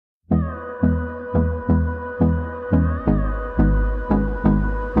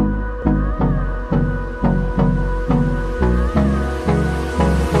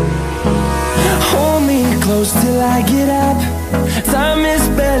close till I get up. Time is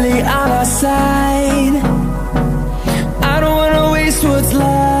barely on our side. I don't wanna waste what's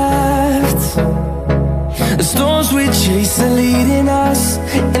left. The storms we chase are leading us,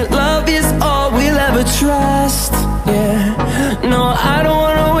 and love is all we'll ever trust. Yeah, no, I don't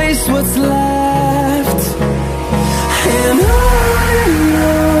wanna waste what's left. And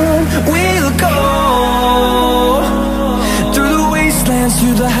on we'll go, through the wastelands,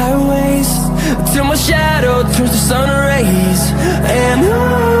 through the highways, till my shadow turns to sun rays. And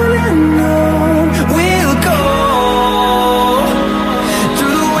on we'll go,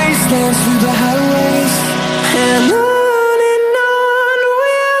 through the wastelands, through the highways, and on.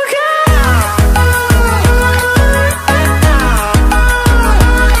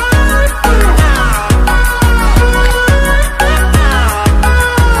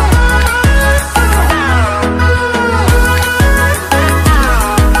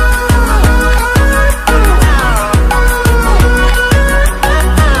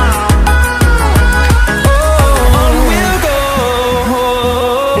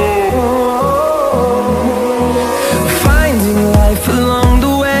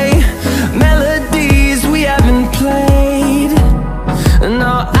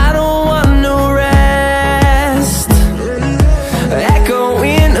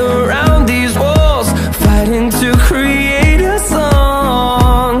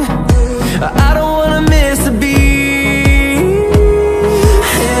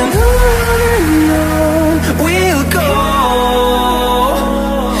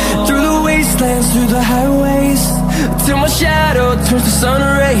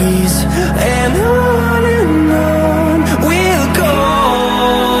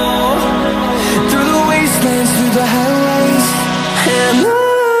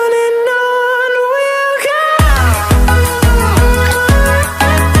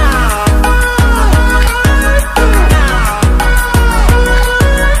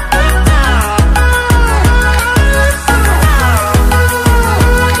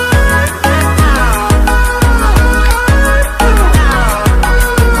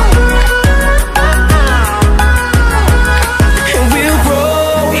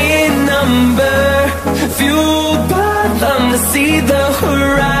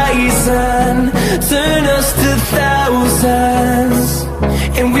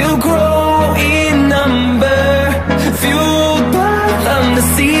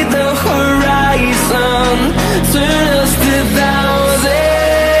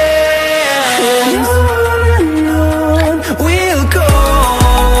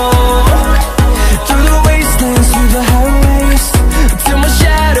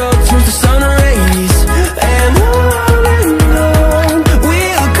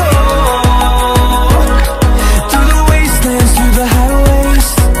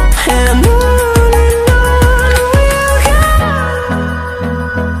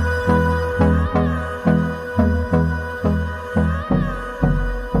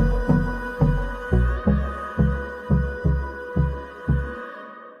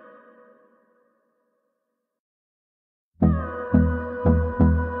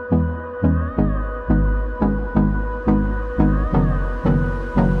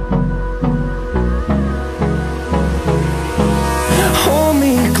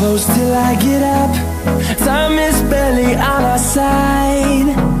 Close till I get up. Time is barely on our side.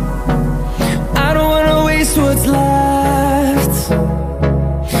 I don't wanna waste what's left.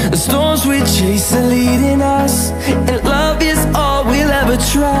 The storms we chase are leading us, and love is all we'll ever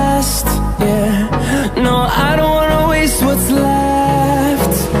trust. Yeah, no, I don't wanna waste what's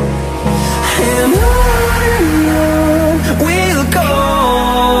left. And on we'll go,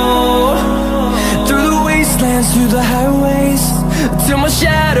 through the wastelands, through the highways, till my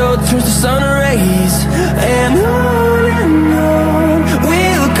shadow turns to sun rays. And on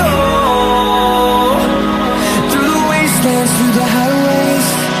we'll go, through the wastelands, through the highways,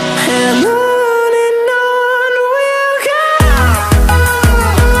 and on we'll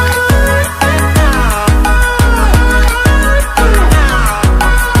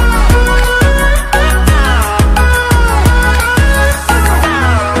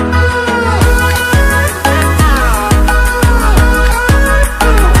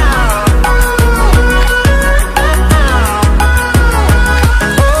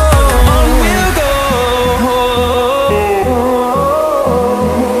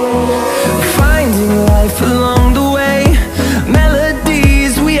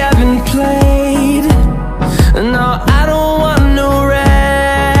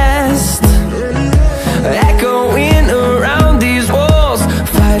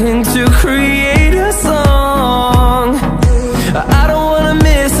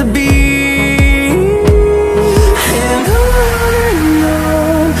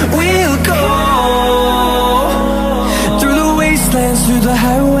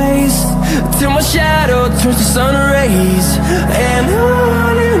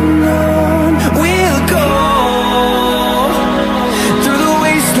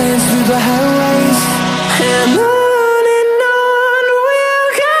the highways, and on we'll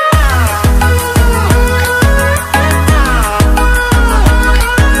go.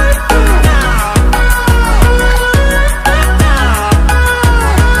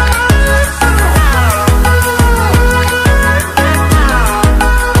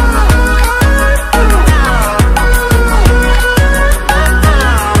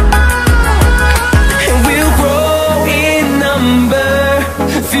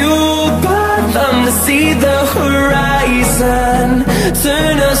 See the horizon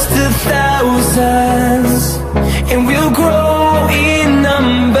turn us to thousands, and we'll grow